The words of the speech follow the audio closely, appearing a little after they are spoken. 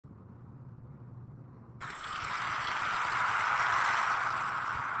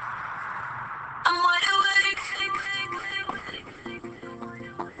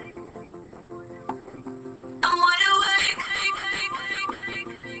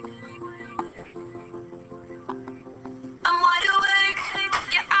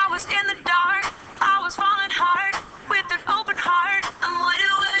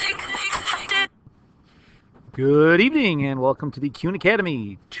Good evening and welcome to the Kuhn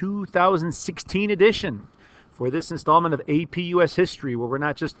Academy 2016 edition for this installment of AP US History, where we're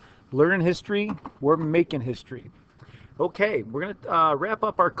not just learning history, we're making history. Okay, we're going to wrap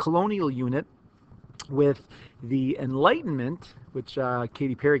up our colonial unit with the Enlightenment, which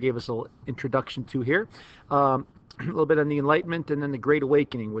Katy Perry gave us a little introduction to here. A little bit on the Enlightenment and then the Great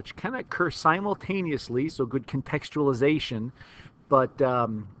Awakening, which kind of occur simultaneously, so good contextualization, but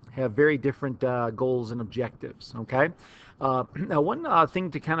have very different goals and objectives. Okay. Now, one thing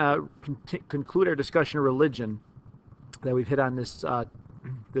to kind of conclude our discussion of religion that we've hit on this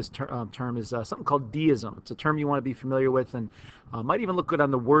term is something called deism. It's a term you want to be familiar with, and might even look good on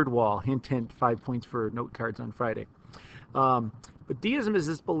the word wall. Hint, hint. 5 points for note cards on Friday. But deism is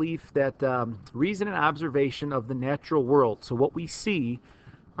this belief that reason and observation of the natural world, so what we see,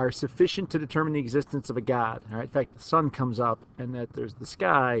 are sufficient to determine the existence of a God. All right? In fact, the sun comes up, and that there's the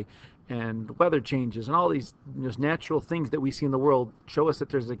sky, and the weather changes, and all these natural things that we see in the world show us that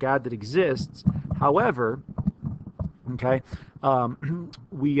there's a God that exists. However, okay,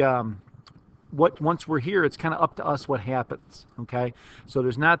 once we're here, it's kind of up to us what happens. Okay, so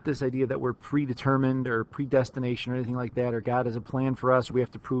there's not this idea that we're predetermined or predestination or anything like that, or God has a plan for us. We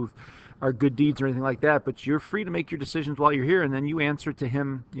have to prove our good deeds or anything like that, but you're free to make your decisions while you're here, and then you answer to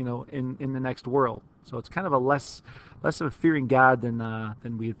Him, in the next world. So it's kind of a less of a fearing God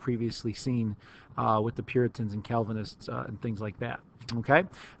than we had previously seen with the Puritans and Calvinists and things like that. Okay,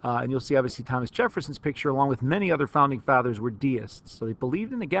 and you'll see obviously Thomas Jefferson's picture, along with many other founding fathers, were deists. So they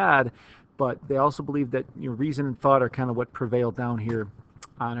believed in a God, but they also believed that reason and thought are kind of what prevail down here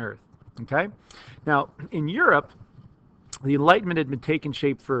on Earth. Okay, now in Europe, the Enlightenment had been taking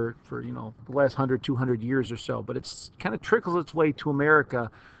shape for the last 100, 200 years or so, but it's kind of trickles its way to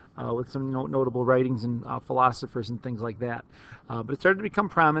America with some notable writings and philosophers and things like that. But it started to become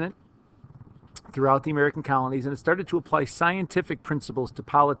prominent throughout the American colonies, and it started to apply scientific principles to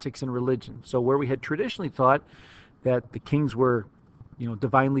politics and religion. So where we had traditionally thought that the kings were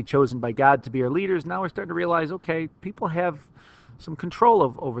divinely chosen by God to be our leaders, now we're starting to realize, okay, people have some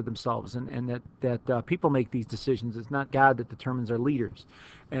control over themselves, and that people make these decisions. It's not God that determines our leaders.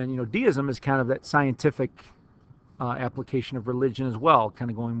 And deism is kind of that scientific application of religion as well,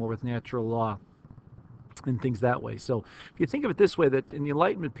 kind of going more with natural law and things that way. So if you think of it this way, that in the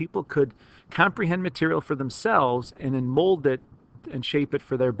Enlightenment, people could comprehend material for themselves and then mold it and shape it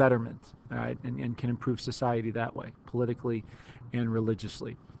for their betterment, all right, and can improve society that way, politically and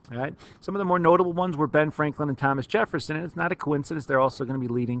religiously. All right. Some of the more notable ones were Ben Franklin and Thomas Jefferson, and it's not a coincidence they're also going to be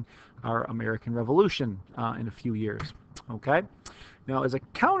leading our American Revolution in a few years. Okay. Now, as a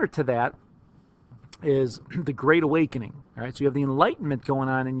counter to that is the Great Awakening. All right. So you have the Enlightenment going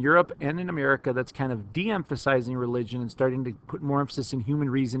on in Europe and in America that's kind of de-emphasizing religion and starting to put more emphasis in human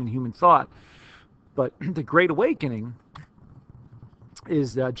reason and human thought. But the Great Awakening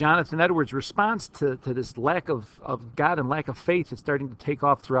is Jonathan Edwards' response to this lack of God and lack of faith that's starting to take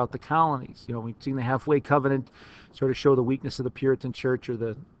off throughout the colonies. We've seen the Halfway Covenant sort of show the weakness of the Puritan Church, or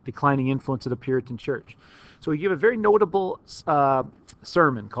the declining influence of the Puritan Church. So he gave a very notable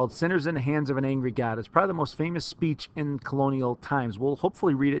sermon called Sinners in the Hands of an Angry God. It's probably the most famous speech in colonial times. We'll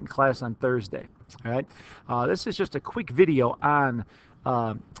hopefully read it in class on Thursday. All right. This is just a quick video on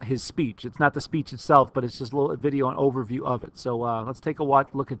his speech. It's not the speech itself, but it's just a little video, an overview of it. So let's take a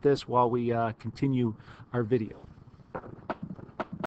look at this while we continue our video.